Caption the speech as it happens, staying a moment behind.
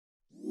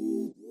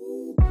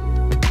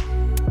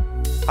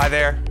Hi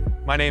there,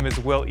 my name is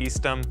Will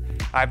Eastham.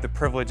 I have the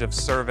privilege of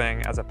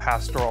serving as a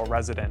pastoral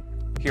resident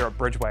here at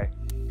Bridgeway.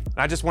 And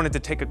I just wanted to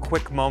take a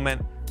quick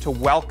moment to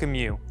welcome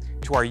you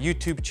to our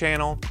YouTube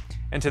channel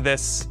and to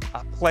this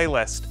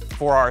playlist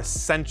for our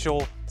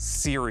Essential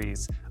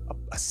series,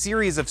 a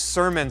series of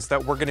sermons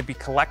that we're going to be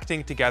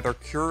collecting together,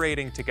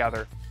 curating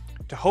together,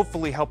 to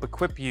hopefully help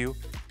equip you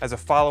as a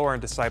follower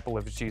and disciple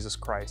of Jesus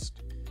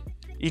Christ.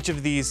 Each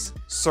of these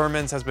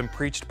sermons has been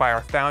preached by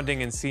our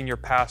founding and senior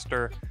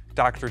pastor,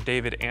 Dr.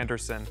 David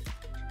Anderson.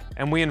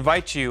 And we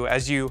invite you,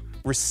 as you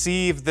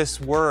receive this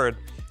word,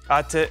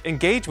 to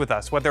engage with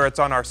us, whether it's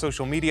on our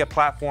social media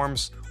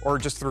platforms or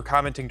just through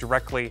commenting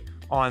directly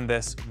on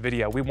this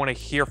video. We want to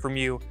hear from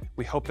you.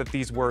 We hope that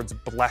these words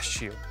bless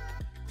you.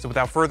 So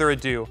without further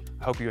ado,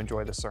 I hope you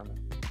enjoy this sermon.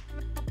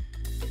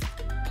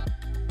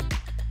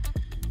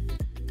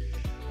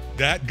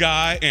 That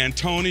guy,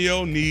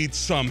 Antonio, needs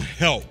some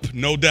help,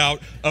 no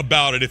doubt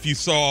about it, if you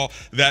saw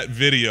that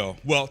video.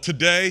 Well,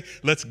 today,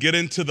 let's get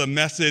into the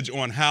message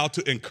on how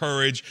to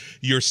encourage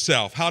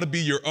yourself, how to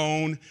be your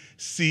own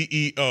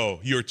CEO,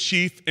 your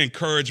Chief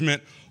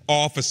Encouragement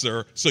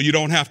Officer, so you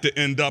don't have to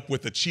end up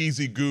with a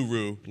cheesy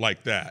guru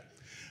like that.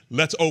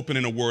 Let's open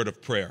in a word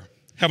of prayer.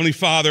 Heavenly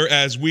Father,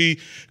 as we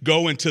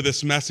go into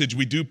this message,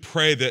 we do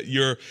pray that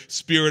your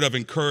spirit of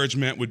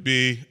encouragement would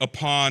be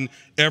upon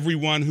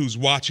everyone who's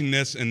watching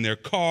this in their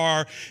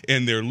car,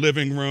 in their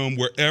living room,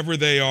 wherever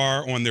they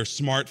are on their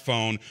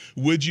smartphone.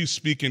 Would you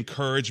speak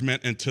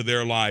encouragement into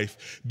their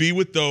life? Be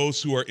with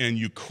those who are in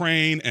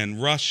Ukraine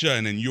and Russia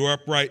and in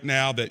Europe right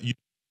now, that you,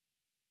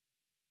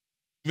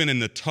 even in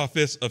the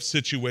toughest of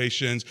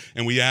situations,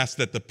 and we ask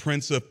that the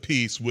Prince of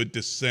Peace would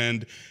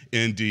descend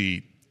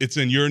indeed. It's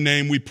in your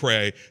name we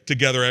pray.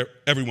 Together,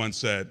 everyone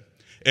said,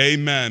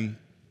 amen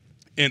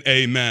and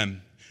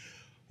amen.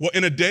 Well,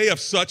 in a day of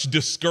such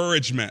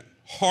discouragement,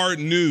 hard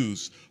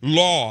news,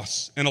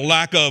 loss, and a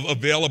lack of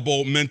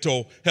available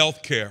mental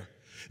health care,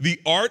 the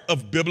art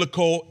of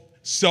biblical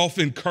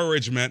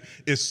self-encouragement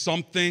is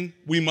something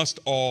we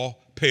must all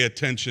pay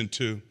attention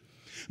to.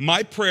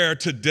 My prayer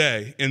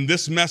today in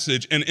this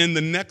message and in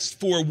the next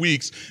 4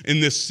 weeks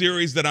in this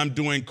series that I'm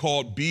doing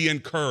called Be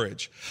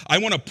Encouraged, I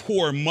want to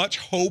pour much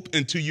hope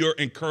into your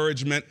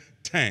encouragement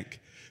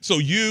tank so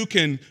you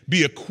can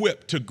be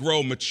equipped to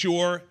grow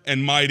mature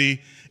and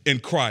mighty in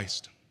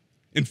Christ.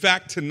 In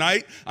fact,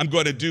 tonight I'm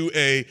going to do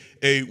a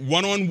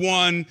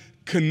one-on-one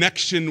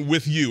connection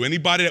with you.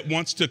 Anybody that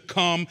wants to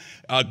come,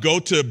 go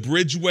to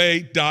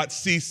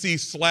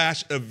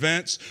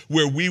bridgeway.cc/events,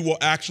 where we will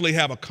actually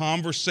have a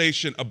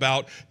conversation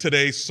about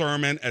today's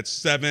sermon at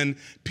 7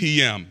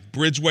 p.m.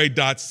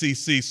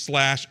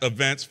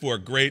 Bridgeway.cc/events for a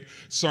great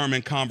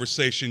sermon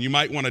conversation. You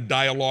might want to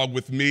dialogue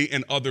with me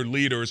and other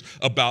leaders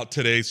about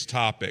today's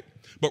topic.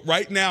 But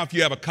right now, if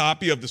you have a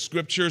copy of the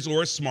scriptures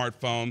or a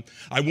smartphone,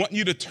 I want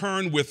you to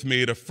turn with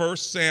me to 1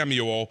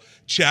 Samuel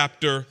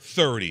chapter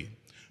 30.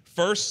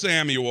 1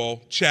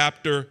 Samuel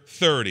chapter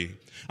 30.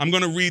 I'm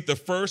going to read the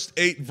first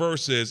 8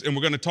 verses, and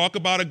we're going to talk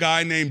about a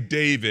guy named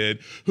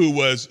David who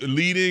was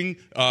leading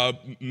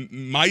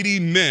mighty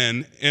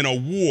men in a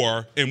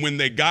war, and when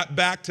they got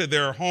back to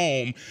their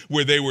home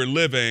where they were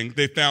living,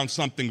 they found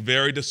something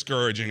very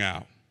discouraging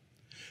out.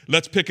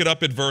 Let's pick it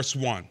up at verse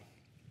 1.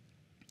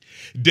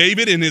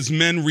 David and his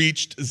men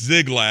reached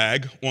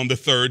Ziklag on the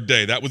 3rd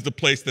day. That was the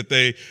place that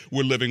they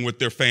were living with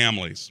their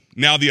families.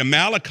 Now the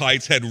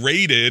Amalekites had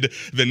raided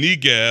the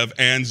Negev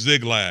and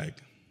Ziklag.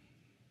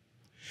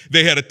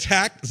 They had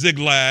attacked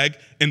Ziklag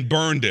and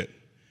burned it,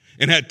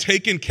 and had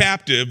taken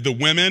captive the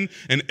women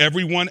and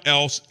everyone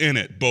else in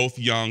it, both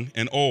young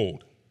and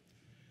old.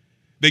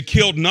 They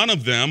killed none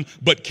of them,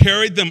 but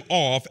carried them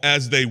off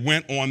as they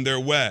went on their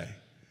way.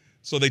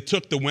 So they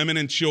took the women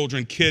and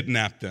children,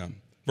 kidnapped them.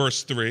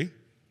 Verse 3.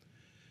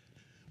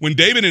 When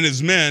David and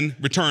his men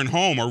returned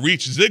home or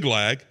reached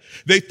Ziklag,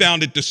 they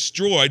found it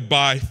destroyed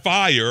by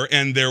fire,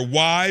 and their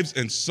wives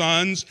and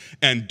sons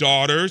and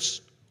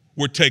daughters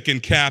were taken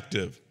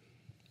captive.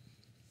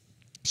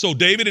 So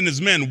David and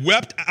his men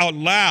wept out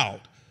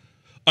loud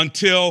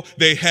until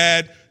they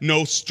had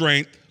no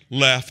strength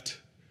left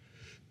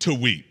to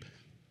weep.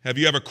 Have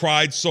you ever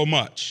cried so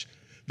much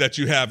that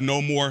you have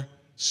no more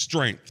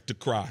strength to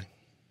cry?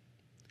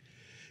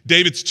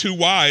 David's 2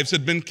 wives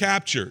had been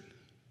captured,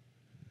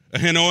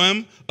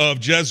 Ahinoam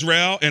of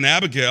Jezreel and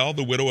Abigail,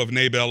 the widow of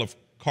Nabal of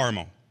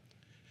Carmel.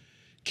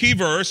 Key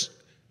verse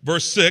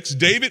 6,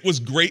 David was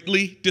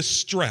greatly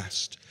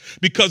distressed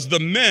because the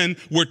men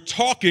were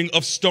talking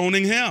of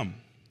stoning him.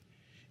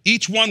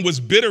 Each one was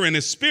bitter in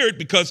his spirit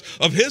because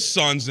of his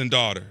sons and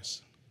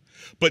daughters.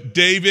 But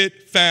David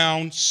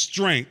found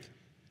strength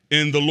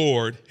in the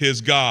Lord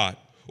his God.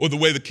 Or the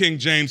way the King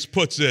James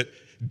puts it,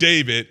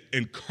 David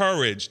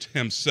encouraged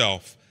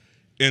himself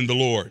in the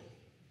Lord.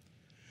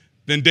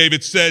 Then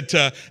David said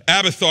to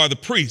Abiathar the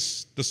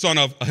priest, the son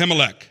of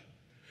Ahimelech,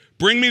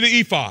 "Bring me the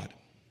ephod."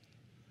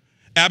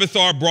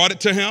 Abiathar brought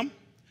it to him,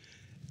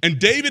 and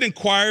David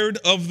inquired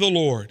of the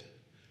Lord,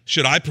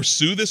 "Should I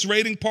pursue this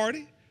raiding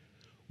party?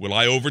 Will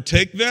I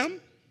overtake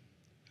them?"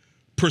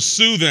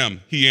 "Pursue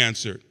them," he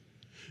answered.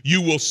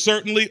 You will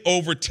certainly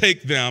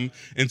overtake them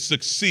and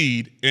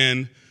succeed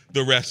in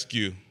the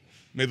rescue.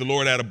 May the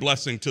Lord add a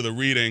blessing to the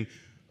reading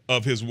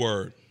of his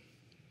word.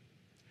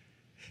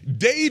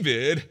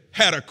 David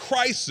had a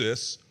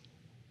crisis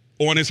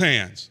on his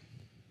hands.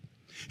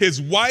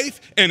 His wife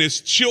and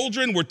his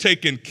children were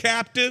taken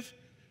captive,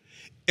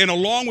 and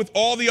along with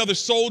all the other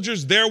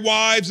soldiers, their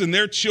wives and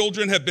their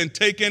children have been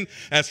taken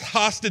as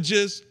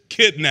hostages,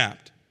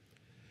 kidnapped.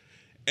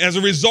 As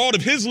a result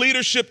of his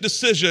leadership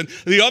decision,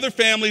 the other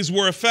families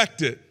were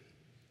affected.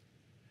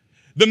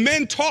 The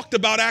men talked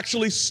about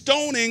actually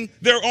stoning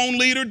their own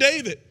leader,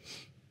 David.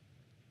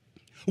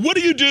 What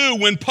do you do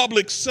when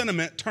public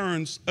sentiment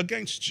turns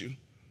against you?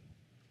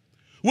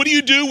 What do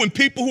you do when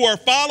people who are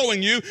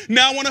following you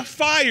now want to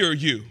fire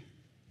you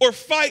or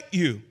fight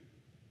you?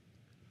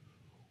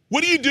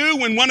 What do you do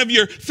when one of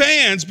your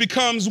fans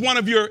becomes one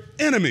of your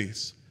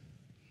enemies?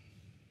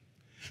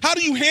 How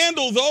do you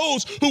handle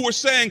those who were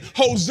saying,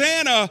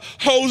 Hosanna,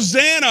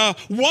 Hosanna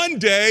one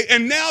day,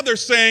 and now they're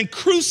saying,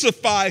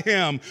 crucify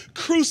him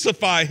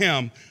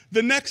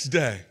the next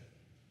day?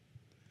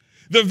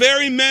 The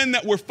very men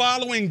that were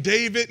following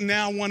David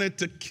now wanted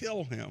to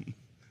kill him.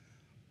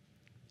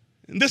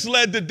 And this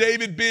led to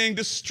David being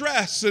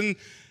distressed. And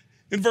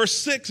in verse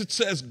 6, it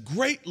says,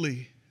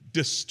 greatly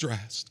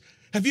distressed.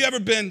 Have you ever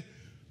been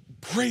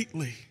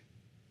greatly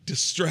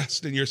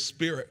distressed in your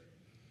spirit?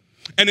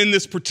 And in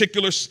this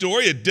particular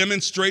story, it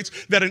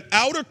demonstrates that an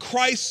outer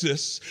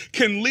crisis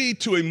can lead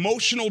to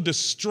emotional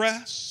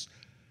distress,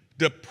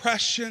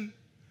 depression,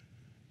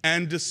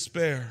 and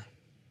despair.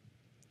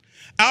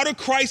 Outer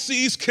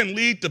crises can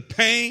lead to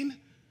pain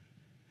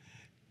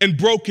and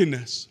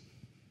brokenness.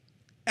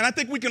 And I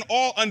think we can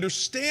all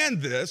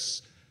understand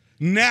this,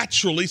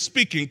 naturally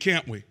speaking,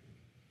 can't we?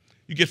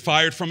 You get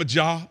fired from a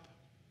job.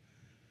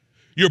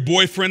 Your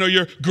boyfriend or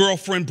your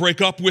girlfriend break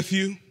up with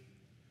you.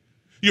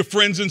 Your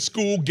friends in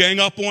school gang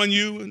up on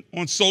you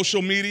on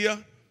social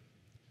media.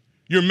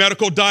 Your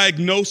medical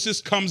diagnosis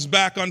comes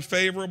back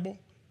unfavorable.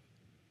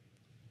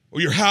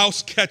 Or your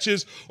house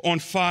catches on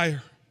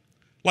fire,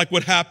 like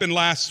what happened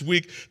last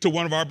week to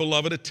one of our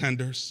beloved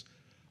attenders,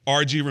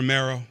 R.G.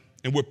 Romero.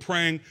 And we're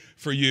praying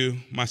for you,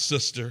 my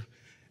sister,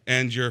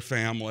 and your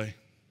family.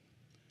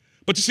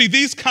 But you see,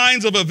 these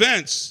kinds of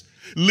events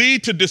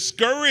lead to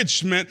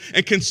discouragement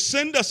and can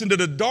send us into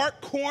the dark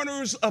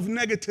corners of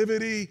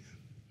negativity.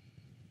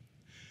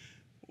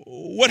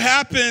 What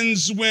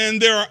happens when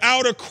there are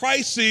outer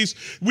crises,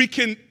 we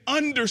can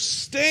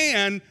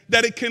understand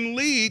that it can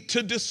lead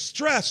to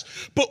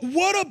distress. But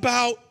what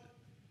about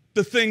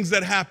the things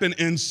that happen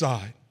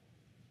inside?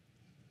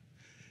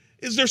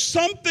 Is there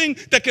something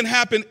that can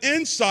happen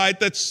inside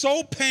that's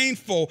so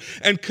painful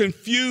and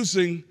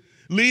confusing,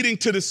 leading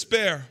to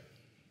despair?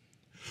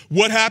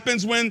 What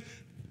happens when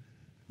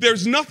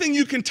there's nothing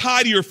you can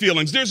tie to your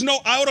feelings? There's no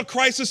outer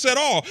crisis at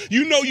all.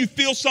 You know you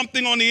feel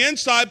something on the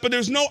inside, but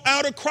there's no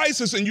outer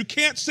crisis, and you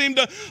can't seem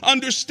to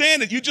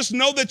understand it. You just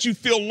know that you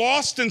feel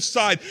lost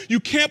inside. You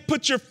can't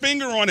put your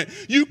finger on it.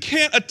 You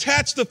can't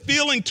attach the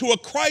feeling to a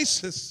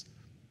crisis.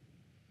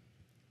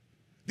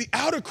 The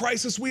outer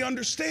crisis we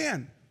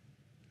understand.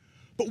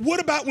 But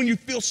what about when you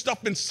feel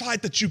stuff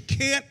inside that you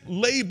can't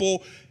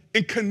label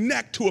and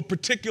connect to a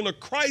particular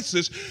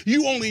crisis?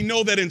 You only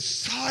know that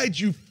inside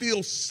you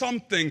feel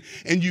something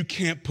and you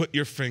can't put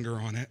your finger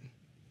on it.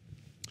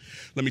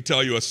 Let me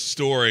tell you a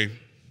story.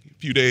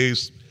 A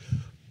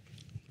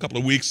couple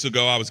of weeks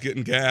ago, I was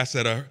getting gas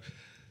at a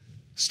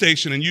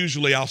station, and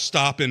usually I'll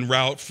stop en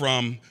route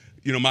from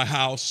my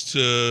house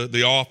to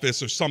the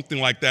office or something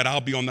like that.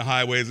 I'll be on the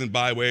highways and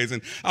byways,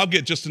 and I'll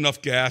get just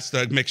enough gas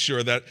to make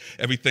sure that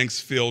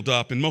everything's filled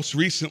up. And most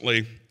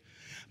recently,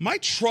 my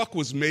truck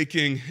was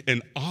making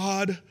an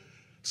odd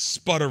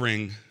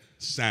sputtering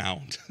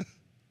sound.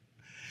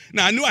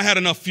 Now, I knew I had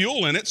enough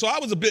fuel in it, so I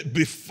was a bit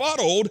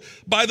befuddled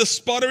by the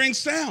sputtering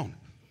sound.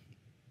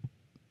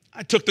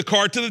 I took the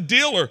car to the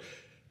dealer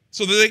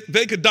so that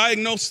they could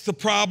diagnose the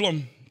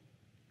problem.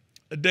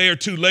 A day or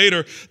two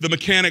later, the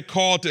mechanic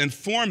called to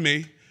inform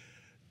me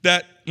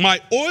that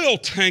my oil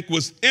tank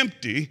was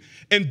empty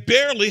and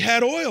barely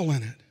had oil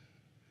in it.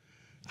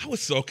 I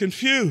was so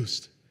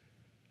confused.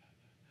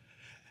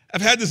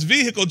 I've had this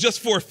vehicle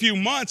just for a few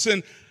months,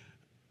 and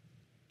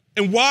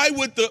why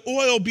would the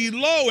oil be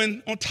low?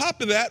 And on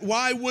top of that,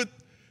 why would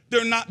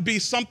there not be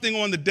something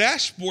on the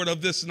dashboard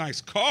of this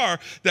nice car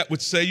that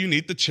would say you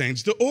need to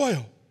change the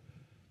oil?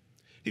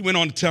 He went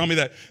on to tell me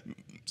that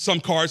some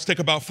cars take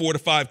about 4 to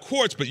 5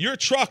 quarts, but your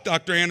truck,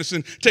 Dr.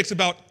 Anderson, takes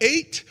about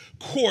 8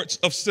 quarts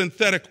of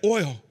synthetic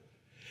oil.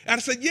 And I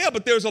said, yeah,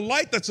 but there's a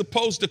light that's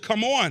supposed to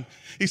come on.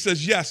 He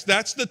says, yes,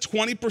 that's the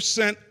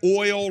 20%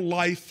 oil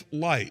life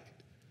light.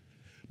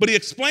 But he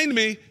explained to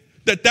me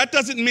that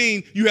doesn't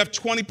mean you have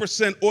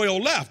 20% oil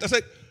left. I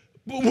said,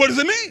 what does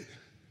it mean?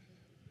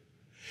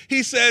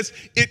 He says,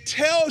 it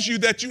tells you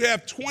that you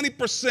have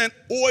 20%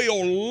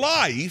 oil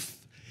life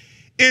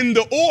in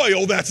the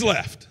oil that's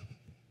left.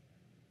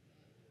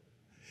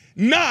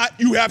 Not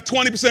you have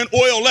 20%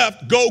 oil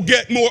left, go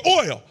get more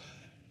oil.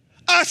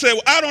 I say,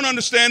 well, I don't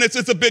understand this.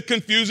 It's a bit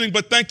confusing,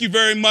 but thank you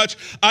very much.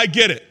 I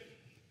get it.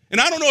 And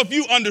I don't know if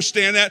you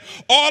understand that.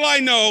 All I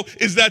know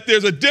is that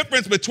there's a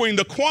difference between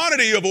the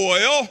quantity of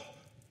oil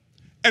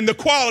and the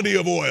quality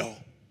of oil.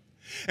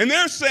 And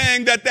they're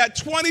saying that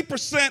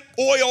 20%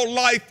 oil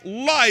life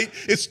light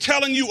is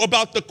telling you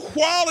about the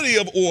quality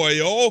of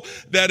oil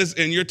that is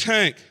in your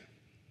tank.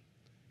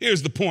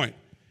 Here's the point.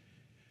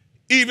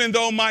 Even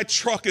though my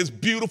truck is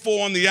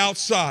beautiful on the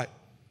outside,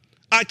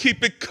 I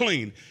keep it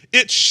clean,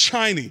 it's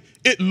shiny,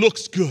 it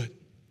looks good.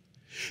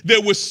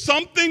 There was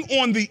something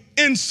on the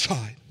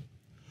inside,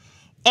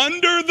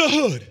 under the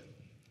hood,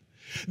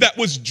 that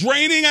was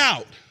draining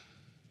out,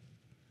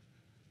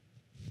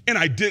 and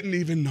I didn't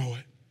even know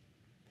it.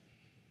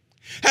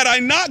 Had I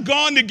not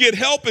gone to get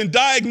help in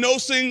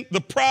diagnosing the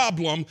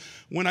problem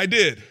when I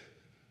did,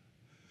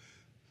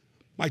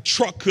 my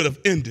truck could have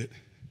ended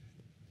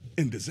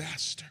in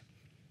disaster.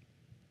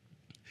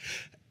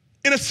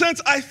 In a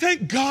sense, I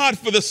thank God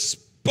for the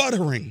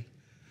sputtering,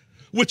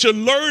 which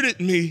alerted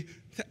me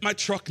that my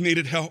truck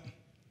needed help.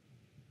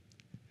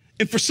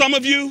 And for some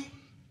of you,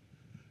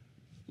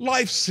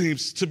 life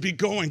seems to be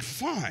going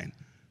fine.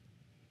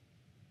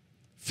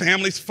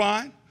 Family's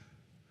fine.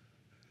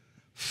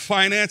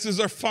 Finances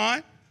are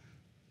fine.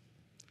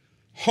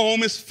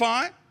 Home is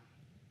fine.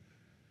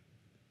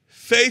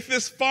 Faith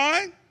is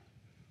fine.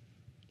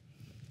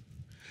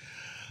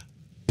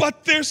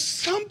 But there's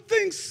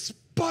something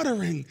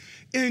sputtering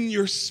in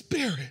your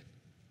spirit.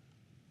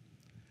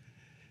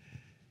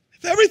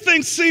 If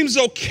everything seems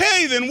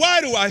okay, then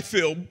why do I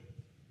feel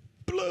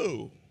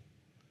blue,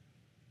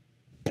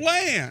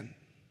 bland,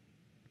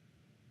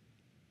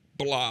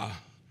 blah?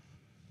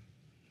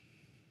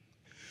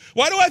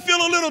 Why do I feel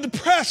a little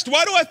depressed?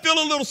 Why do I feel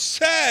a little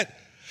sad?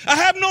 I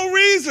have no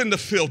reason to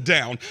feel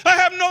down. I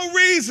have no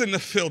reason to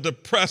feel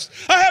depressed.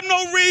 I have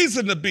no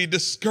reason to be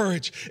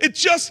discouraged. It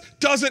just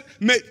doesn't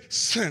make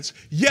sense.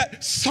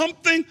 Yet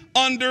something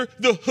under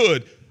the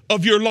hood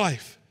of your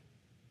life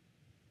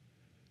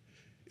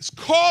is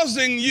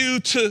causing you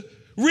to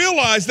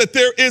realize that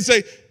there is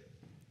a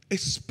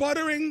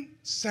sputtering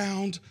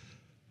sound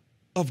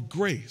of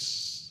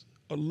grace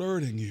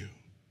alerting you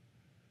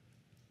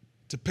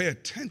to pay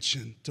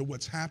attention to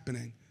what's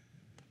happening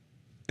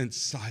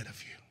inside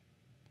of you.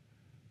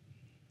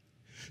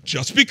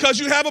 Just because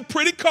you have a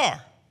pretty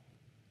car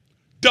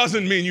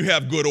doesn't mean you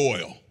have good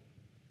oil.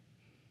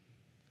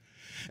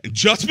 And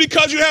just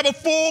because you have a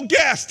full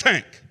gas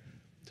tank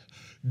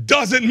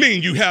doesn't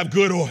mean you have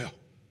good oil.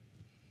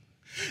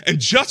 And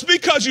just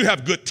because you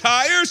have good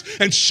tires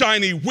and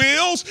shiny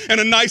wheels and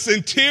a nice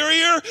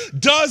interior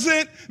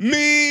doesn't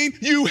mean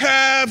you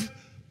have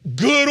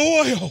good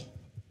oil.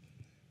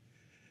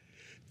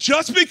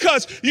 Just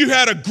because you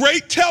had a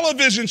great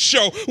television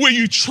show where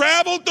you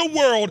traveled the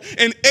world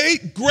and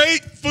ate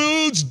great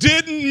foods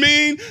didn't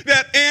mean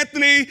that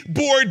Anthony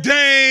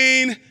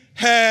Bourdain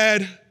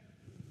had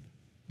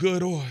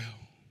good oil.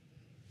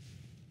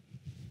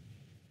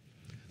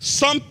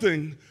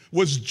 Something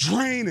was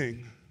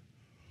draining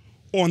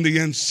on the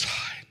inside.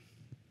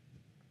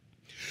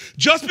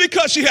 Just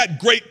because she had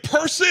great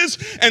purses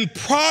and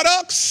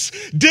products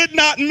did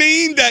not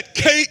mean that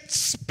Kate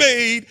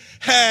Spade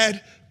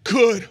had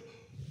good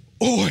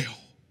oil.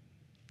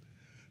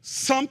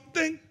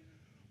 Something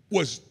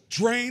was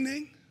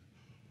draining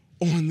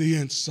on the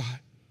inside.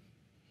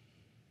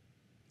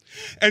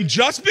 And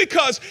just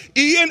because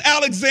Ian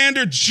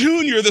Alexander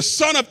Jr., the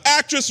son of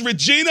actress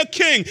Regina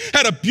King,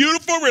 had a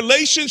beautiful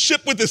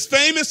relationship with his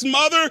famous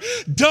mother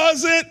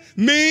doesn't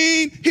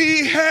mean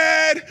he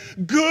had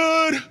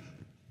good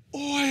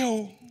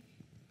oil.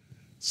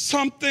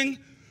 Something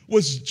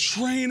was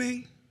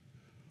draining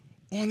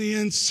on the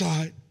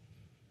inside.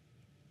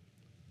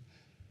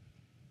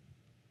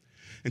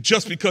 And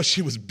just because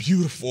she was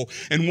beautiful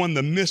and won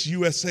the Miss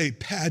USA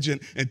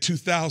pageant in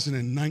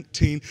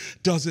 2019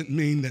 doesn't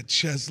mean that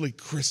Chesley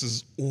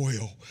Chris's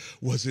oil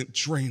wasn't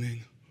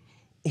draining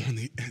on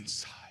the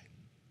inside.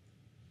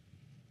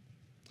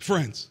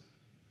 Friends,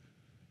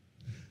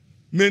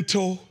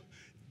 mental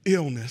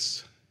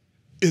illness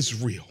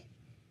is real.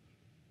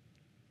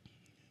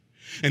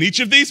 And each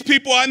of these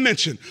people I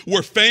mentioned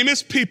were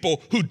famous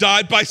people who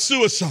died by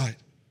suicide.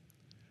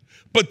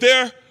 But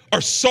there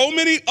are so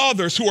many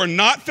others who are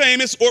not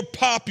famous or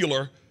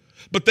popular,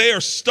 but they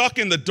are stuck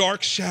in the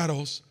dark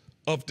shadows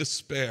of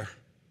despair.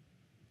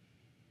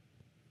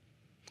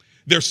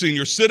 They're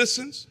senior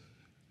citizens,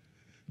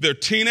 they're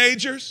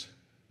teenagers,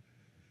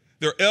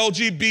 they're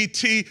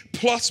LGBT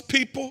plus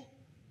people,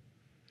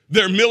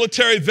 they're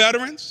military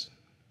veterans,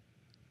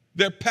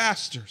 they're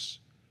pastors,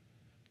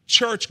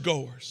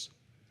 churchgoers,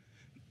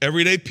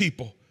 everyday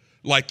people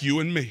like you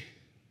and me.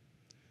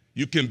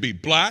 You can be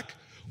black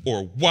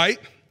or white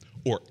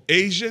or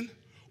Asian,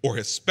 or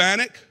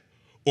Hispanic,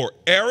 or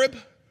Arab,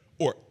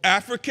 or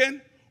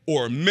African,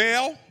 or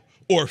male,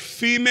 or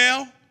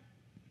female.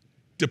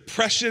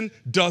 Depression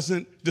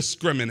doesn't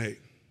discriminate.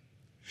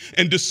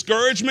 And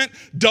discouragement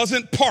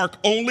doesn't park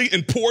only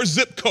in poor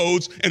zip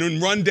codes and in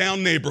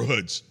rundown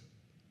neighborhoods.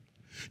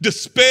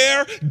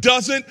 Despair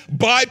doesn't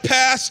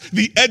bypass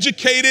the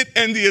educated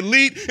and the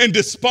elite, and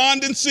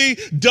despondency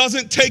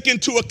doesn't take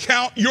into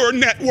account your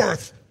net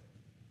worth.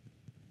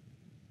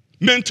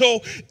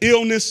 Mental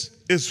illness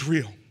is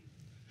real.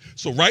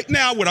 So right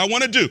now, what I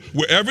want to do,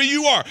 wherever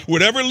you are,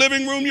 whatever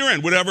living room you're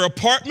in, whatever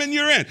apartment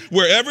you're in,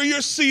 wherever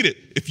you're seated,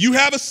 if you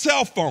have a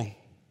cell phone,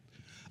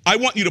 I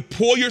want you to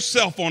pull your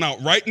cell phone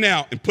out right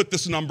now and put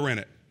this number in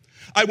it.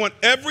 I want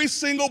every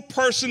single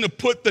person to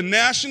put the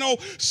National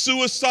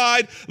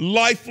Suicide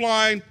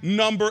Lifeline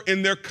number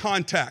in their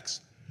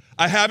contacts.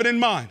 I have it in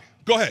mind.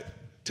 Go ahead.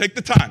 Take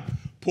the time.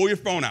 Pull your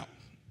phone out.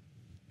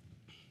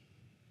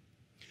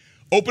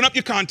 Open up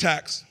your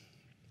contacts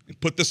and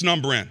put this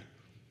number in.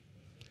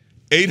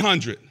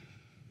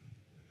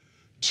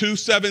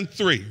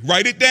 800-273.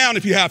 Write it down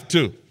if you have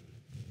to.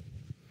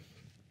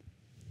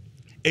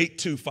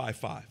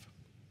 8255,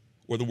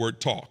 or the word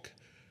talk.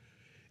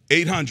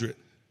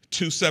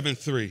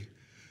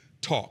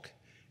 800-273-TALK.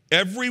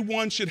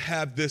 Everyone should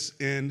have this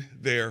in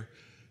their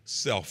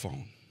cell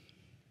phone.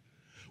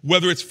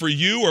 Whether it's for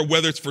you or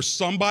whether it's for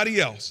somebody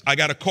else. I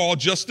got a call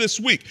just this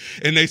week,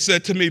 and they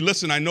said to me,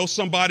 listen, I know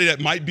somebody that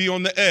might be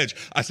on the edge.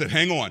 I said,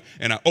 hang on.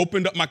 And I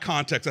opened up my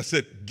contacts. I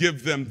said,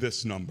 give them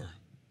this number.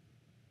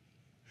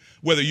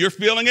 Whether you're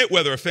feeling it,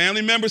 whether a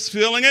family member's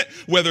feeling it,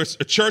 whether it's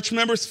a church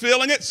member's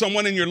feeling it,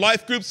 someone in your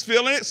life group's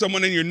feeling it,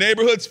 someone in your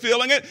neighborhood's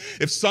feeling it,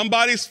 if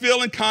somebody's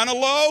feeling kind of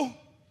low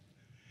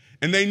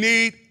and they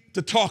need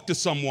to talk to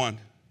someone,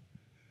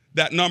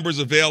 that number's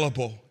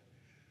available.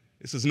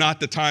 This is not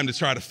the time to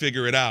try to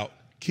figure it out.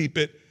 Keep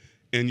it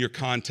in your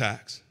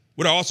contacts.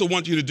 What I also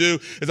want you to do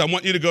is I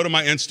want you to go to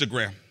my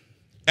Instagram,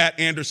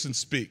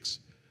 @AndersonSpeaks.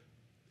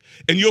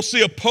 And you'll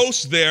see a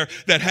post there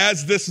that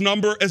has this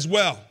number as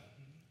well.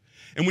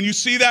 And when you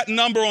see that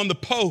number on the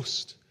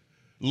post,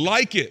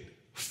 like it,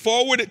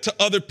 forward it to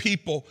other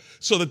people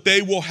so that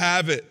they will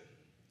have it.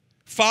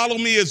 Follow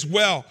me as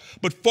well,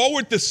 but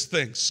forward this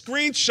thing.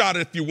 Screenshot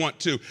it if you want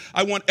to.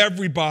 I want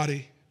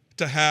everybody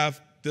to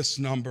have this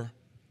number.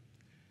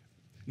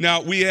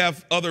 Now, we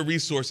have other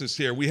resources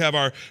here. We have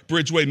our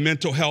Bridgeway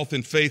Mental Health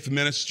and Faith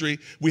Ministry.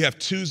 We have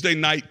Tuesday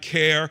night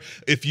care.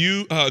 If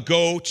you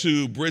go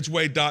to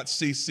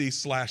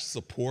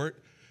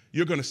bridgeway.cc/support,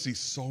 you're going to see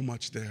so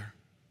much there.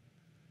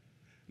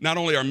 Not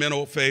only our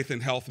mental faith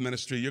and health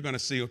ministry, you're going to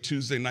see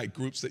Tuesday night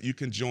groups that you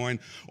can join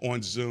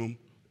on Zoom.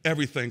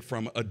 Everything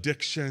from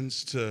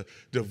addictions to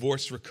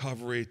divorce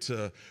recovery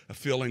to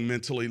feeling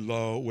mentally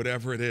low,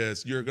 whatever it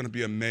is, you're going to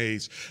be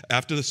amazed.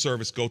 After the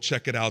service, go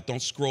check it out.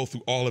 Don't scroll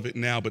through all of it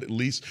now, but at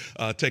least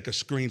take a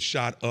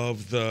screenshot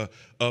of the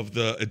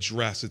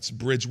address. It's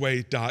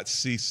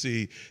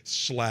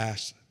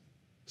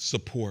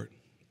bridgeway.cc/support.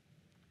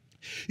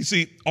 You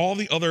see, all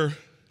the other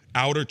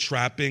outer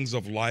trappings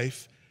of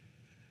life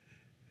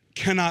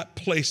cannot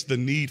place the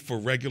need for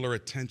regular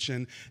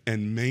attention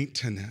and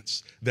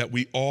maintenance that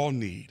we all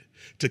need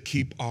to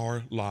keep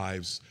our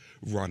lives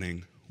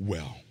running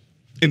well.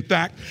 In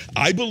fact,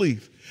 I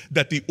believe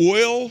that the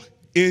oil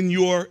in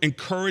your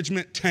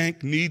encouragement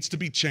tank needs to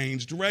be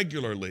changed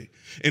regularly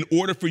in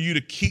order for you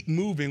to keep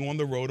moving on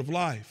the road of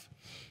life.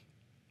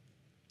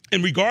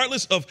 And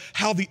regardless of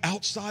how the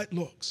outside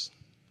looks,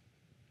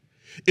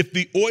 if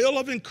the oil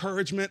of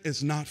encouragement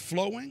is not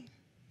flowing,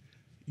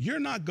 you're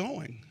not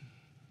going.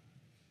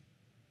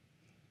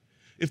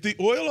 If the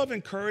oil of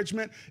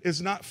encouragement is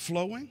not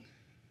flowing,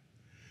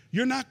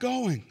 you're not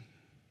going.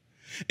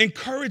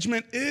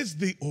 Encouragement is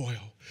the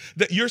oil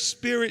that your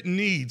spirit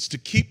needs to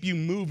keep you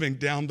moving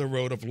down the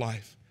road of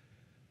life.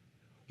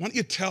 Why don't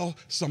you tell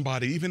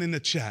somebody, even in the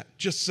chat,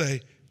 just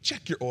say,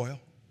 check your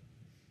oil.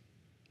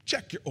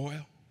 Check your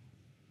oil.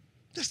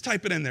 Just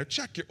type it in there,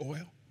 check your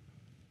oil.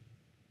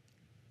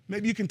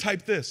 Maybe you can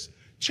type this,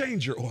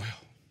 change your oil.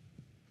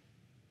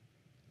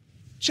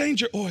 Change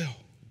your oil.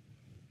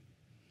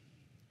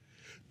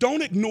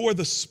 Don't ignore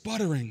the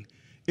sputtering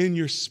in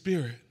your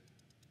spirit.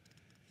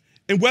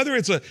 And whether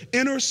it's an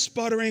inner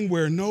sputtering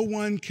where no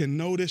one can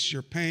notice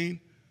your pain,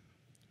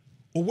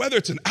 or whether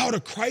it's an outer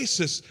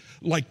crisis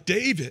like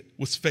David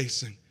was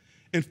facing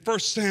in 1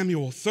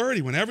 Samuel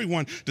 30, when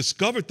everyone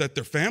discovered that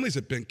their families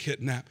had been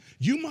kidnapped,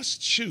 you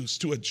must choose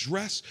to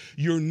address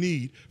your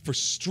need for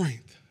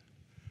strength,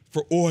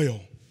 for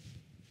oil,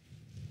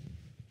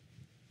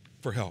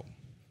 for help.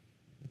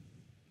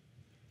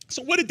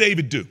 So what did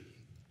David do?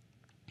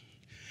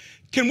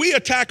 Can we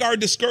attack our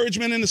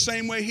discouragement in the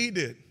same way he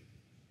did?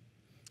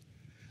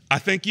 I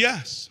think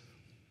yes.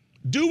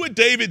 Do what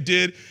David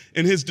did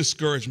in his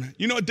discouragement.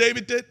 You know what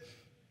David did?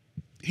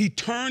 He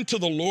turned to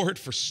the Lord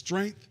for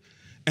strength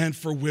and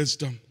for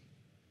wisdom.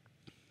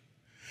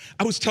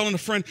 I was telling a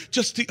friend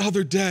just the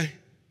other day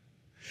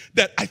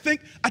that I think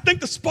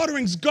the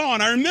sputtering's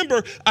gone. I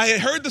remember I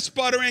had heard the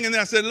sputtering, and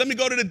then I said, let me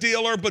go to the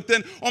dealer. But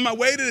then on my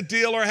way to the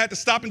dealer, I had to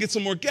stop and get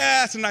some more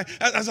gas. And I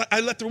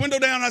let the window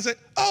down, and I said,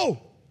 oh,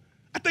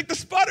 I think the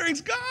sputtering's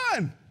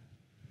gone.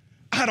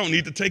 I don't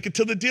need to take it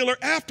to the dealer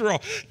after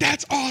all.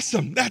 That's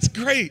awesome. That's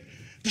great.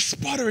 The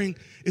sputtering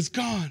is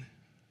gone.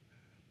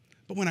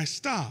 But when I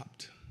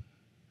stopped,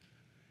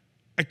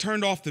 I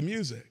turned off the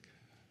music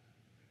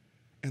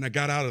and I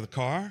got out of the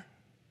car,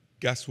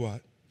 guess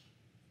what?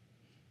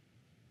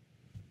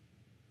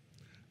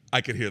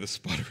 I could hear the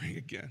sputtering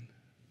again.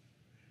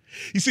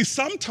 You see,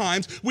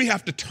 sometimes we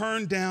have to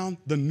turn down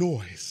the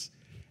noise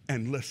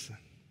and listen.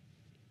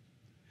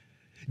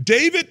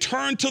 David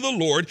turned to the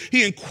Lord.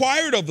 He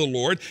inquired of the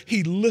Lord.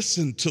 He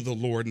listened to the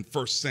Lord in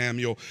 1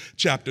 Samuel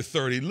chapter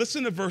 30.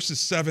 Listen to verses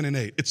 7 and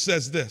 8. It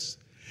says this,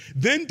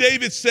 "Then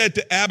David said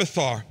to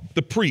Abiathar,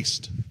 the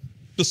priest,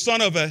 the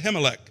son of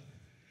Ahimelech,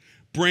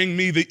 bring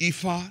me the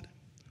ephod.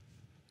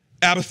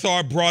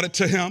 Abiathar brought it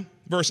to him."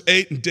 Verse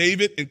 8, "And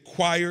David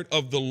inquired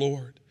of the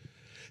Lord,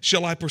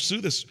 shall I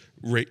pursue this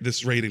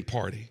raiding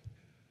party?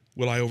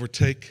 Will I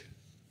overtake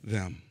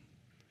them?"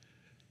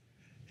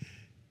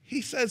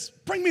 He says,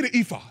 "Bring me the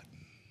ephod."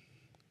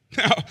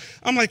 Now,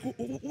 I'm like,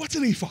 what's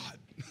an ephod?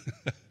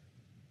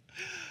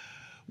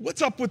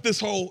 What's up with this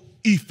whole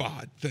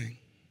ephod thing?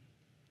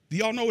 Do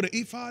y'all know what an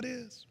ephod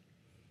is?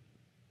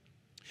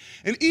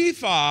 An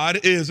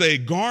ephod is a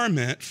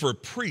garment for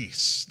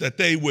priests that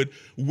they would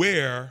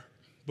wear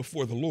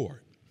before the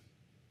Lord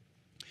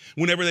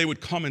whenever they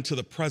would come into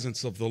the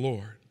presence of the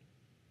Lord.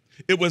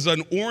 It was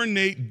an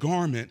ornate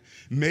garment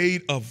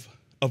made of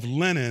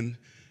linen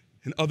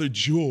and other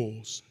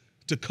jewels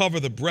to cover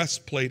the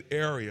breastplate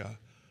area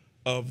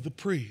of the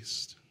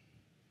priest.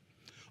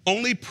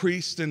 Only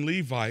priests and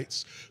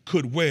Levites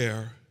could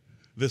wear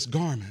this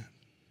garment.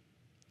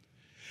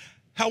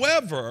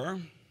 However,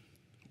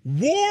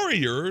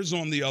 warriors,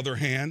 on the other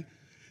hand,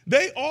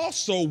 they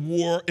also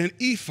wore an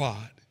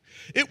ephod.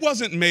 It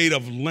wasn't made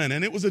of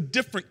linen. It was a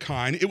different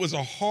kind. It was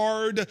a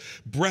hard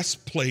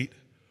breastplate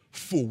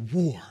for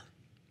war.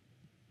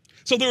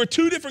 So there were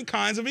two different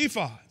kinds of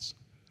ephods.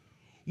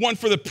 One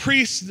for the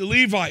priests, the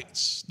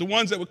Levites, the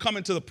ones that would come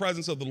into the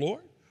presence of the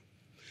Lord,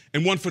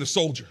 and one for the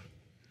soldier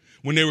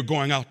when they were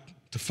going out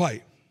to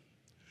fight.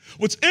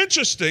 What's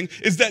interesting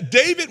is that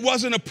David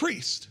wasn't a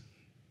priest,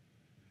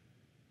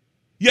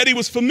 yet he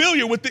was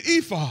familiar with the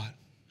ephod.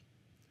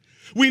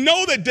 We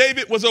know that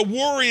David was a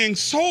warring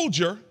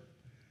soldier.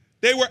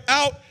 They were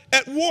out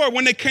at war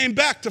when they came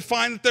back to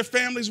find that their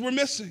families were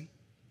missing.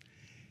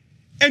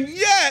 And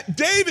yet,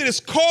 David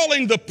is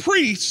calling the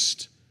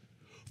priest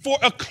for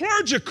a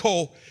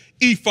clerical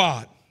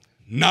ephod,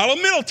 not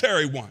a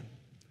military one.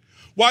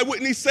 Why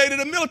wouldn't he say to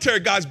the military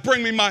guys,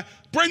 bring me my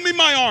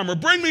armor,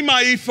 bring me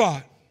my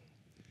ephod?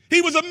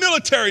 He was a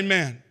military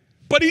man,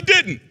 but he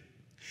didn't.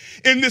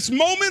 In this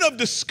moment of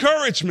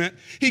discouragement,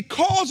 he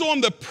calls on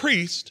the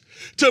priest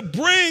to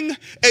bring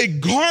a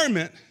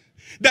garment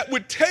that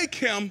would take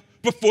him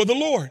before the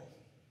Lord.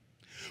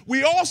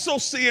 We also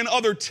see in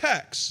other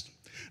texts,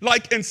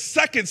 like in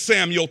 2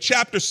 Samuel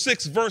chapter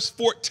 6, verse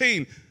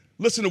 14,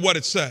 listen to what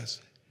it says.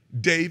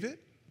 David,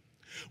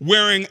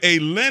 wearing a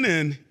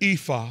linen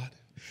ephod,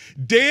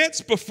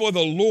 danced before the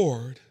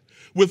Lord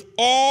with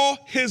all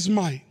his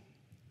might,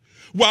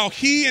 while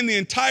he and the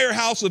entire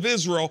house of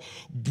Israel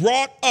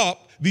brought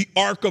up the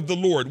ark of the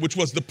Lord, which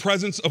was the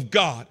presence of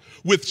God,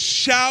 with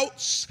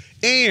shouts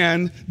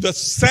and the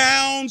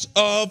sounds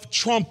of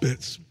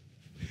trumpets.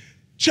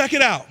 Check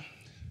it out.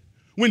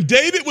 When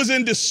David was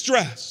in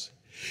distress,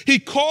 he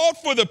called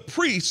for the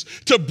priest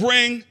to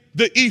bring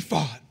the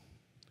ephod.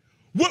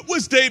 What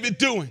was David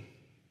doing?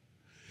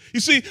 You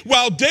see,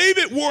 while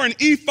David wore an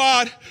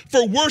ephod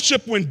for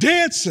worship when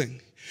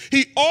dancing,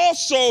 he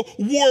also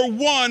wore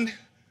one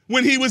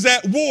when he was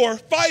at war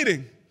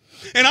fighting.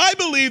 And I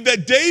believe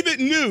that David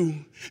knew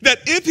that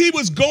if he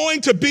was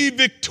going to be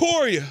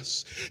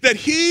victorious, that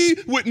he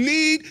would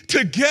need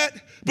to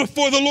get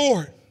before the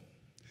Lord.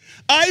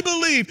 I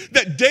believe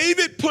that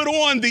David put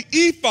on the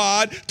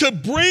ephod to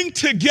bring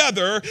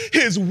together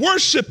his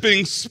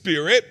worshiping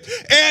spirit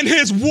and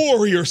his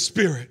warrior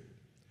spirit.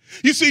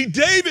 You see,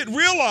 David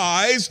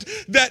realized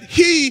that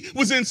he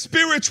was in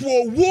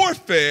spiritual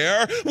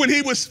warfare when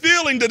he was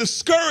feeling the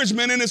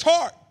discouragement in his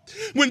heart.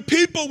 When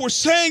people were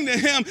saying to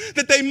him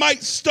that they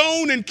might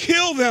stone and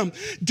kill them,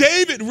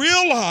 David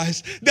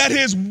realized that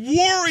his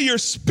warrior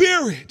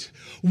spirit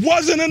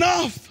wasn't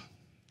enough.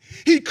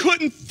 He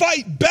couldn't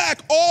fight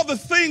back all the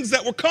things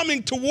that were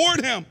coming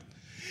toward him.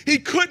 He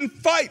couldn't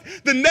fight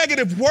the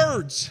negative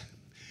words.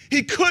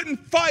 He couldn't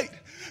fight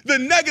the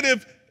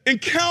negative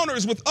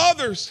encounters with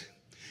others.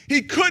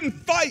 He couldn't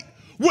fight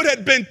what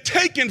had been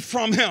taken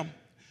from him,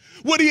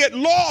 what he had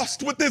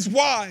lost with his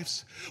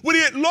wives, what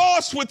he had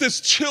lost with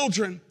his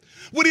children,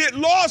 what he had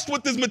lost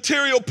with his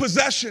material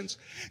possessions,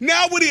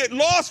 now what he had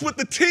lost with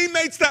the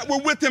teammates that were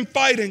with him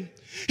fighting.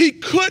 He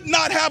could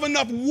not have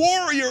enough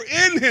warrior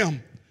in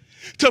him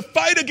to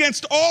fight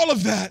against all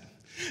of that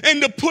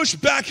and to push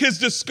back his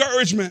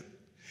discouragement.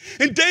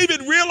 And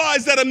David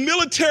realized that a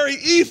military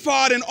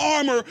ephod and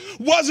armor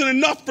wasn't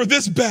enough for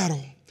this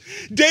battle.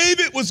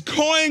 David was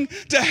going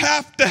to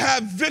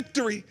have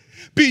victory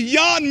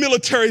beyond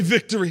military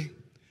victory.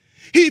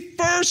 He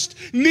first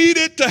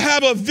needed to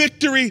have a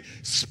victory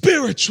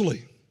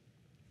spiritually,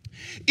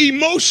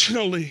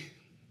 emotionally,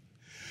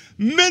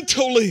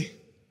 mentally.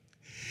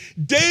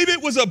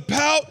 David was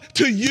about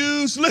to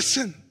use,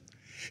 listen,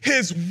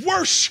 his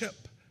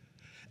worship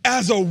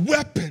as a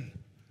weapon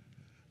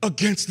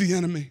against the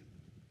enemy.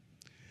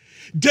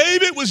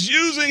 David was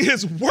using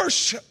his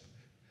worship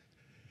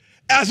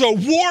as a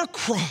war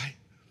cry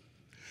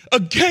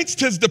against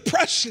his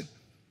depression.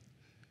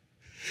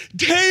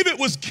 David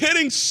was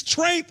getting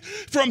strength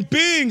from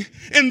being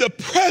in the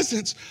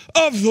presence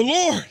of the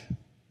Lord.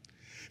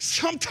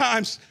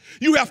 Sometimes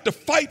you have to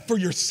fight for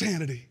your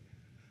sanity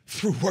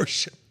through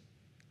worship.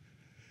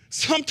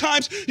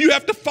 Sometimes you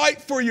have to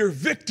fight for your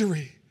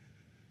victory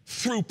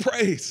through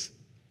praise.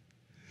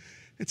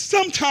 And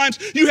sometimes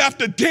you have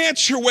to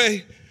dance your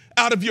way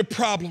out of your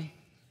problem.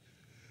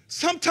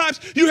 Sometimes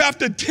you have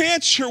to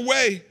dance your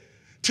way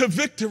to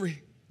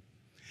victory.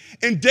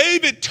 And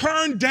David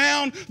turned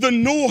down the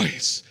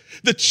noise,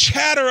 the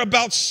chatter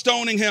about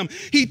stoning him.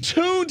 He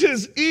tuned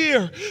his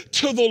ear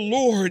to the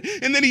Lord,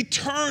 and then he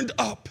turned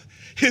up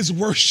his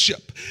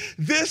worship.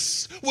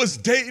 This was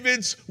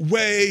David's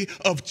way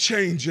of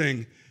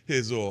changing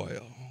his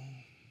oil.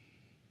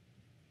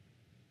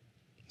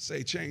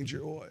 Say, change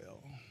your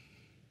oil.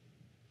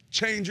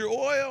 Change your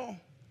oil.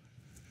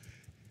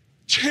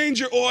 Change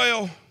your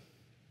oil.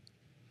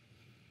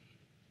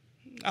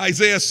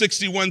 Isaiah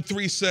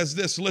 61:3 says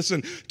this,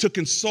 listen, to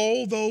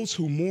console those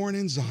who mourn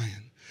in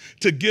Zion,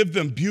 to give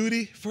them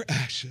beauty for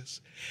ashes,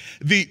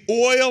 the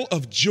oil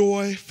of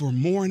joy for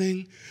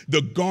mourning,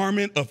 the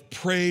garment of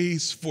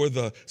praise for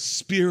the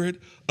spirit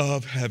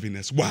of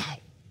heaviness. Wow.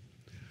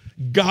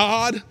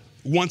 God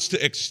wants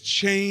to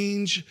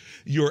exchange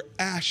your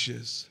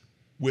ashes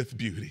with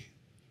beauty.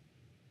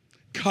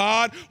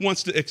 God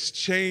wants to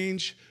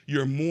exchange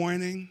your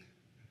mourning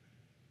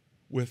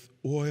with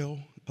oil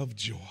of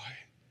joy.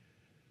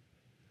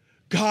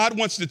 God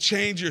wants to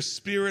change your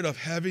spirit of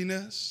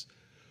heaviness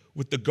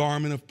with the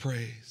garment of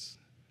praise.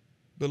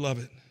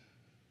 Beloved,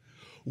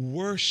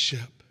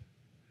 worship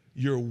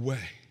your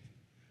way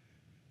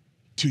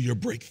to your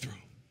breakthrough.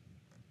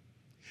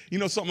 You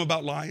know something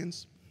about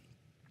lions?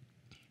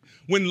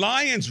 When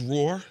lions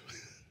roar,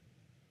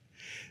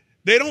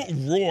 they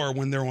don't roar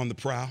when they're on the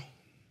prowl.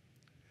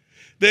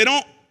 They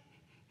don't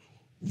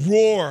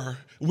roar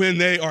when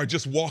they are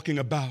just walking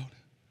about.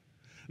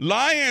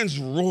 Lions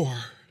roar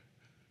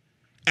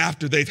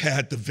after they've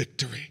had the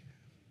victory.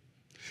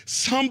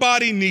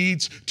 Somebody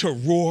needs to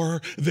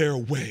roar their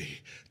way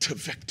to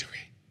victory.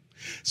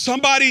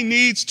 Somebody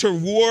needs to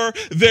roar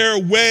their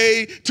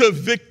way to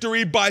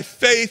victory by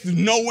faith,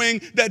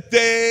 knowing that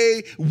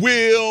they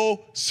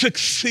will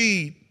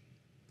succeed.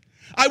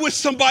 I wish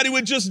somebody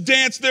would just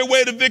dance their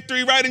way to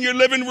victory right in your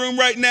living room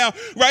right now,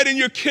 right in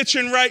your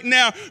kitchen right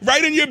now,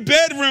 right in your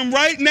bedroom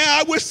right now.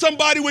 I wish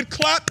somebody would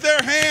clap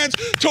their hands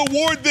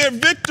toward their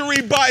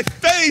victory by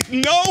faith,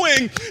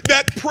 knowing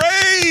that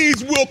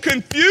praise will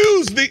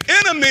confuse the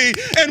enemy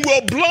and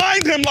will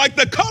blind him like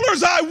the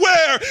colors I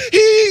wear. He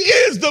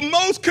is the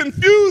most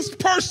confused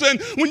person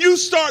when you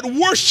start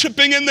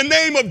worshiping in the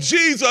name of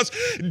Jesus.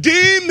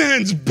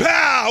 Demons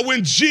bow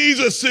when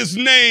Jesus'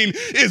 name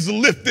is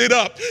lifted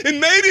up. And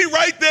maybe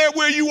right there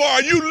where you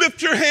are, you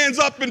lift your hands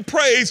up in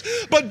praise,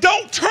 but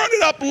don't turn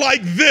it up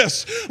like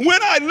this. When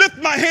I lift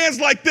my hands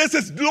like this,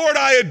 it's Lord,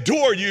 I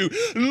adore you.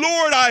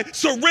 Lord, I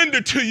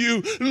surrender to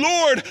you.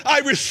 Lord,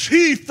 I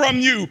receive from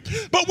you.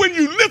 But when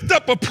you lift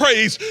up a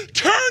praise,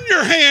 turn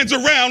your hands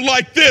around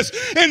like this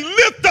and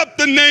lift up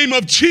the name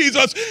of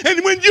Jesus.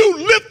 And when you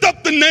lift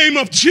up the name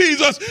of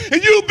Jesus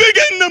and you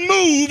begin to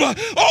move,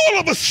 all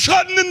of a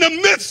sudden in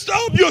the midst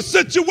of your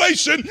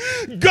situation,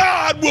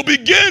 God will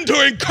begin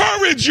to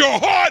encourage your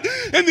heart,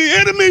 and the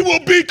enemy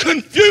will be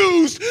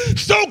confused,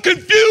 so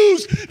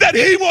confused that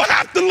he will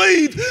have to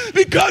leave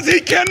because he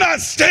cannot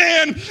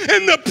stand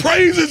in the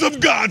praises of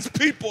God's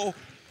people.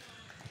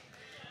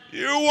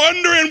 You're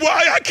wondering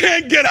why I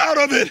can't get out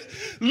of it.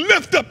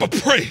 Lift up a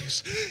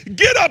praise.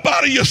 Get up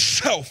out of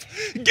yourself.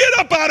 Get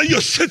up out of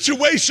your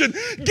situation.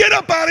 Get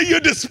up out of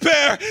your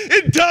despair.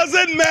 It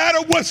doesn't matter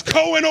what's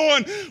going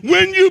on.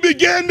 When you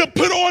begin to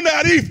put on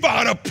that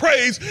ephod of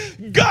praise,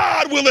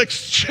 God will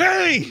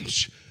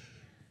exchange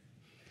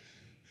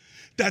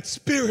that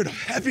spirit of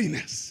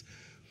heaviness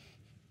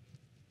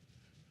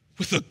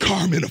with a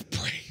garment of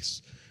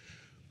praise.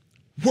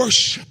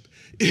 Worship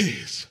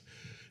is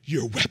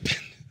your weapon.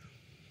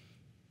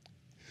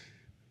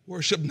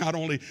 Worship not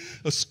only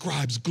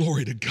ascribes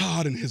glory to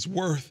God and his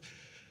worth,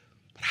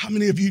 but how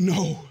many of you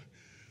know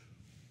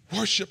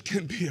worship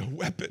can be a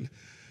weapon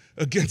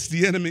against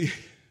the enemy?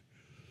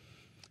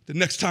 The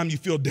next time you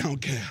feel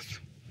downcast,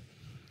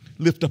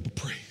 lift up a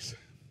praise.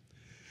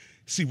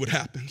 See what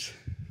happens.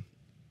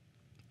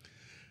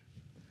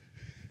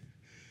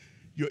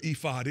 Your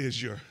ephod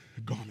is your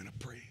garment of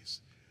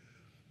praise.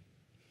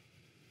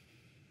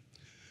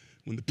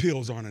 When the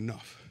pills aren't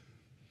enough,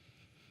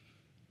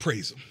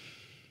 praise him.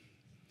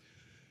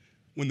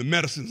 When the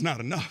medicine's not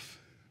enough,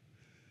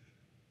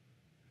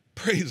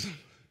 praise him.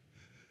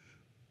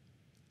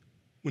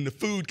 When the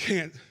food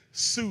can't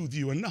soothe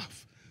you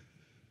enough,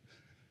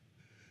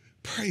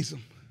 praise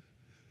him.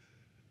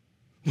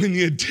 When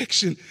the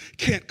addiction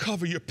can't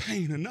cover your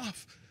pain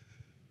enough,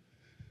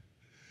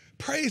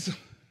 praise him.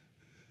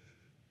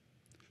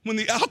 When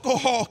the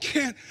alcohol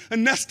can't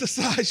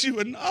anesthetize you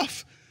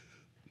enough,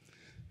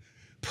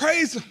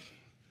 Praise him.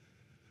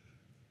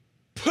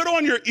 Put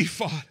on your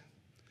ephod.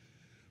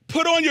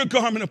 Put on your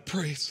garment of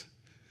praise.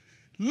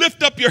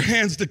 Lift up your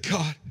hands to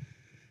God.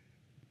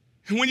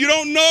 And when you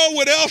don't know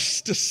what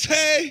else to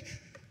say,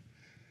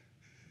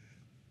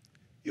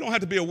 you don't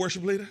have to be a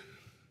worship leader.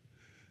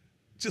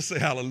 Just say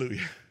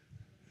hallelujah.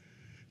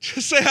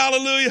 Just say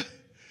hallelujah.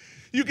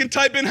 You can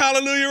type in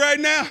hallelujah right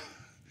now.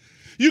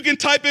 You can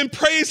type in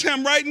praise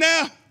him right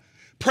now.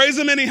 Praise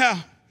him anyhow.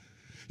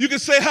 You can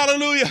say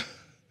hallelujah.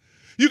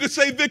 You can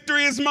say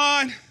victory is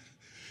mine.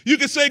 You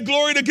can say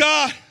glory to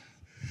God.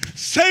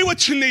 Say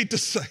what you need to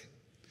say.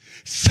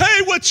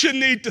 Say what you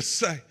need to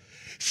say.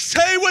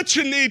 Say what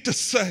you need to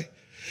say.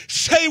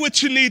 Say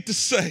what you need to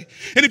say.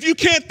 And if you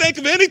can't think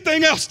of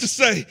anything else to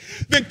say,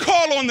 then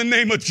call on the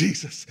name of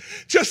Jesus.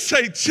 Just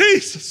say,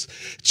 Jesus,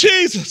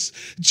 Jesus,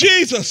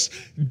 Jesus.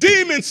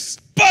 Demons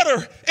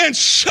sputter and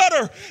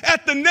shudder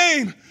at the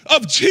name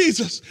of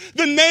Jesus.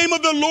 The name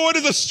of the Lord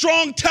is a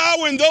strong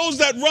tower, and those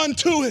that run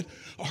to it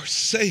are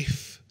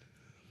safe.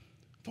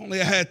 If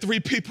only I had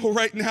 3 people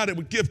right now that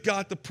would give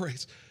God the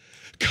praise.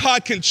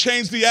 God can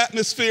change the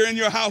atmosphere in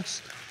your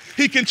house.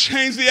 He can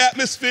change the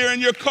atmosphere in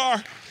your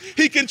car.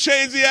 He can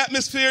change the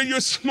atmosphere in your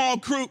small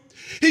group.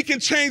 He can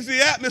change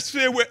the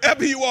atmosphere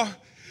wherever you are,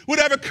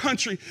 whatever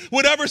country,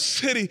 whatever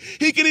city.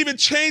 He can even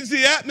change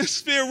the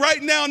atmosphere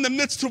right now in the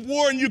midst of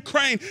war in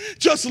Ukraine.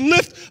 Just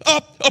lift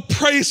up a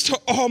praise to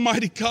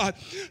Almighty God.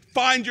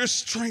 Find your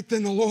strength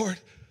in the Lord.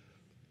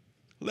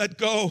 Let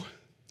go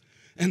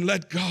and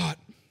let God.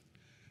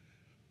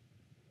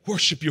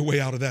 Worship your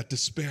way out of that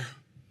despair.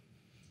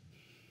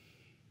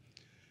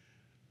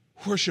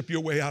 Worship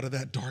your way out of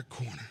that dark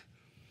corner.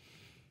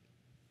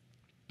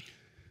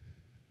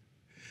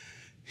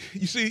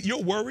 You see,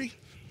 your worry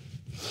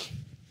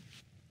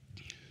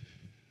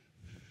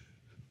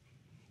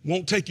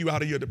won't take you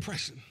out of your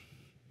depression.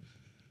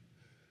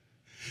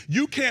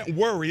 You can't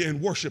worry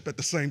and worship at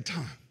the same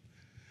time.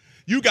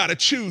 You got to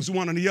choose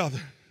one or the other.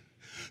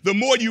 The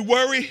more you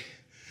worry,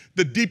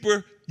 the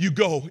deeper you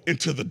go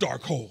into the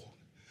dark hole.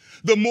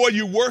 The more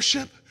you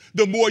worship,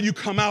 the more you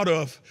come out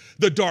of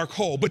the dark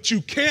hole. But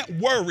you can't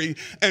worry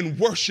and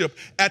worship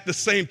at the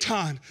same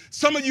time.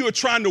 Some of you are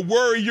trying to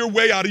worry your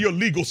way out of your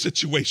legal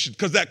situation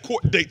because that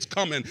court date's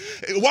coming.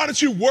 Why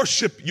don't you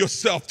worship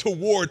yourself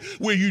toward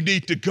where you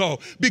need to go?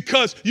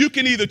 Because you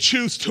can either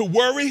choose to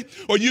worry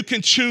or you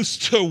can choose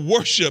to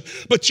worship,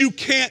 but you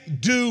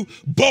can't do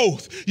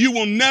both. You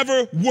will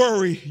never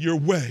worry your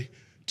way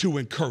to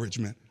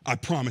encouragement. I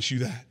promise you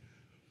that.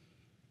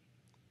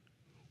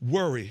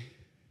 Worry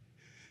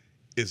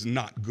is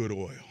not good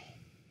oil.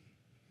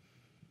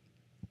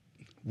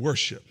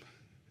 Worship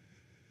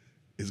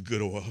is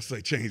good oil.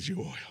 Say, change your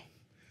oil.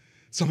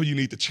 Some of you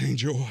need to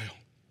change your oil.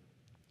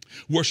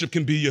 Worship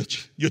can be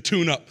your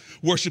tune-up.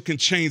 Worship can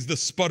change the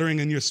sputtering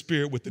in your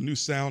spirit with the new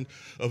sound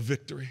of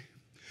victory.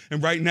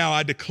 And right now,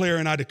 I declare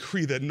and I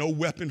decree that no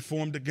weapon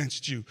formed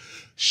against you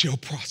shall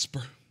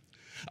prosper.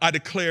 I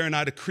declare and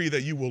I decree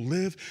that you will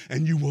live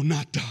and you will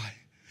not die.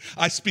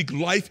 I speak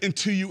life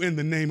into you in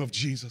the name of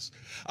Jesus.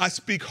 I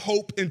speak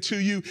hope into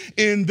you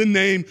in the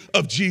name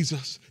of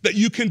Jesus, that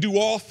you can do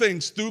all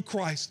things through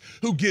Christ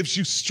who gives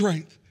you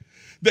strength,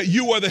 that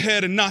you are the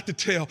head and not the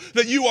tail,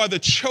 that you are the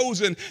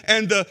chosen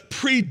and the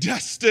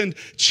predestined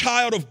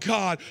child of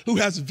God who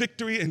has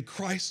victory in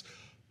Christ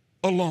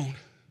alone.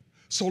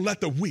 So let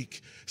the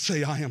weak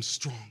say, I am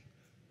strong.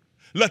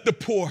 Let the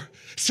poor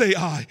say,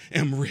 I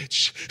am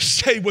rich.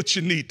 Say what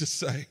you need to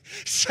say.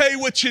 Say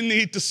what you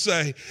need to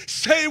say.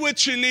 Say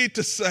what you need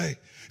to say.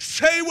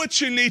 Say what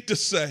you need to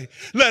say.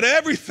 Let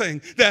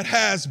everything that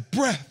has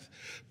breath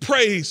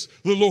praise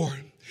the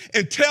Lord.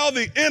 And tell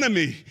the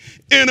enemy,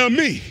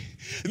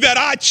 that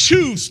I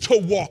choose to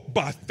walk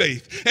by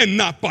faith and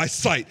not by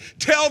sight.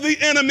 Tell the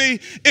enemy,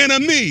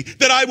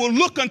 that I will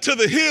look unto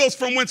the hills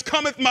from whence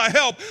cometh my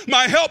help.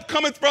 My help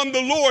cometh from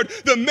the Lord,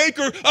 the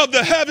maker of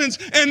the heavens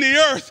and the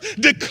earth.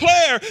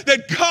 Declare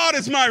that God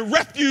is my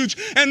refuge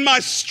and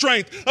my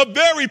strength, a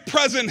very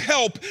present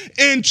help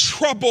in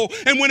trouble.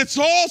 And when it's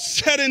all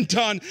said and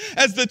done,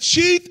 as the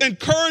chief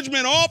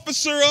encouragement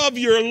officer of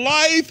your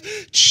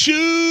life,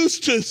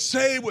 choose to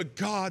say what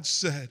God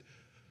said.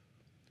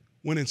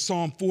 When in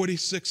Psalm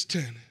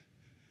 46:10,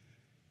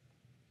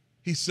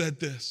 he said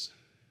this,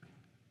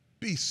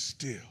 be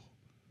still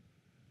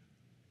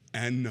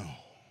and know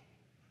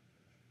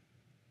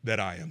that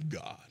I am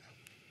God.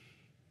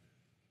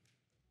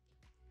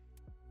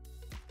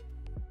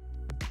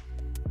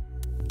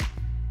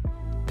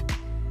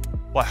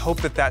 Well, I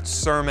hope that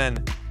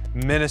sermon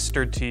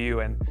ministered to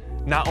you and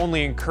not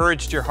only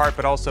encouraged your heart,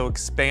 but also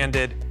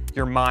expanded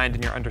your mind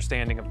and your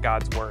understanding of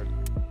God's word.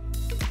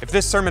 If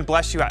this sermon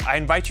blessed you, I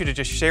invite you to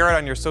just share it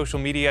on your social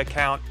media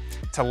account,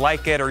 to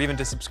like it, or even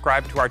to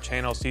subscribe to our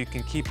channel so you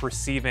can keep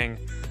receiving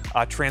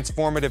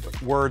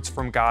transformative words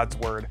from God's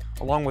word,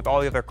 along with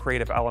all the other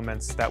creative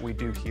elements that we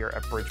do here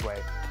at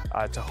Bridgeway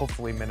to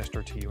hopefully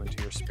minister to you and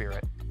to your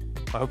spirit.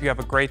 I hope you have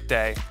a great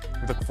day.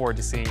 We look forward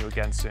to seeing you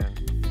again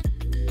soon.